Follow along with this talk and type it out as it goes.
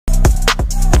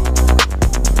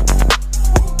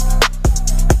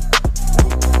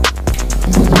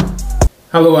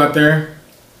Hello out there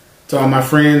to all my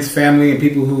friends, family, and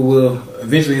people who will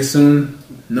eventually soon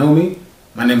know me.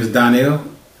 My name is Donnell.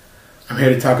 I'm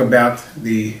here to talk about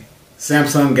the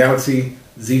Samsung Galaxy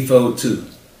Z Fold 2.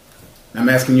 I'm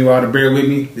asking you all to bear with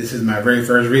me. This is my very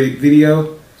first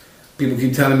video. People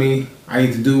keep telling me I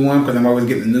need to do one because I'm always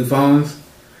getting the new phones.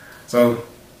 So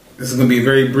this is going to be a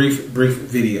very brief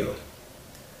video.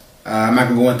 I'm not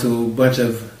going to go into a bunch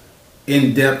of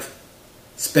in-depth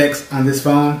specs on this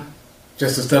phone.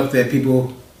 Just the stuff that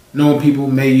normal people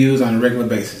may use on a regular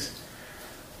basis.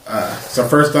 So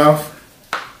first off,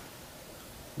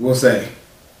 we'll say,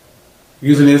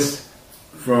 using this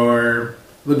for a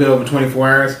little bit over 24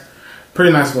 hours,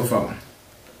 pretty nice little phone.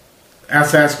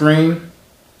 Outside screen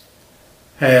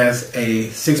has a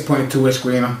 6.2-inch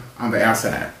screen on the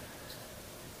outside.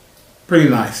 Pretty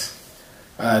nice.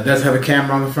 It does have a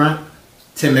camera on the front,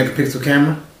 10 megapixel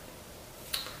camera.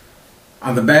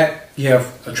 On the back, you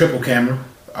have a triple camera,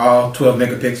 all 12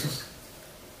 megapixels.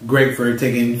 Great for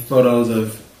taking photos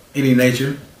of any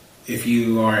nature. If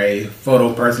you are a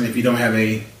photo person, if you don't have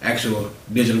a actual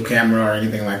digital camera or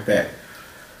anything like that.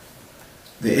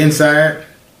 The inside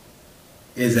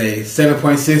is a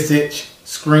 7.6-inch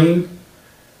screen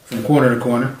from corner to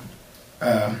corner.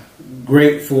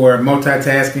 Great for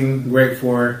multitasking, great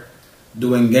for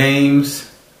doing games,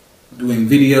 doing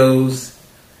videos,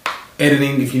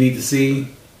 editing if you need to see.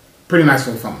 Pretty nice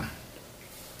little phone.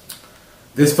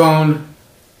 This phone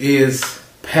is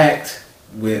packed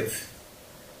with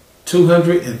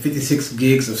 256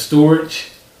 gigs of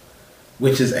storage,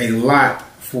 which is a lot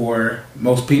for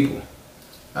most people.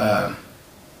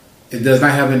 It does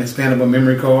not have an expandable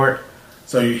memory card,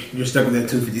 so you're stuck with that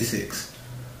 256.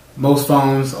 Most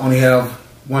phones only have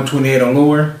 128 or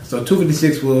lower, so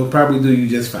 256 will probably do you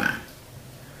just fine.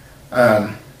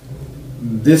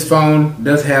 This phone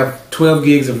does have 12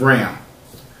 gigs of RAM.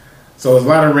 So it's a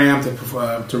lot of RAM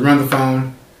to run the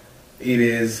phone. It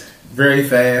is very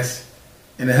fast.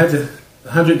 And it has a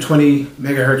 120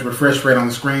 megahertz refresh rate on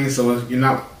the screen, so you're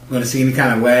not going to see any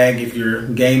kind of lag if you're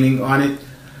gaming on it.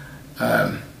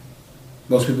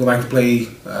 Most people like to play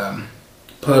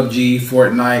PUBG,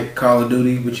 Fortnite, Call of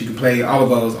Duty, which you can play all of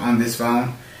those on this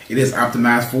phone. It is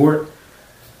optimized for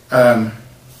it.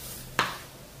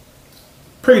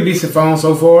 Pretty decent phone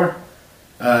so far.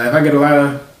 If I get a lot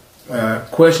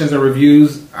of questions or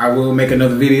reviews, I will make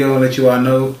another video and let you all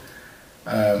know.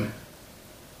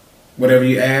 Whatever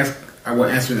you ask, I will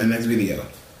answer in the next video.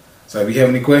 So if you have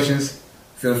any questions,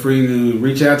 feel free to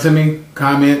reach out to me,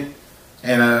 comment,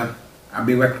 and I'll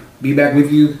be back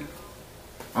with you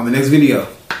on the next video.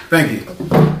 Thank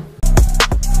you.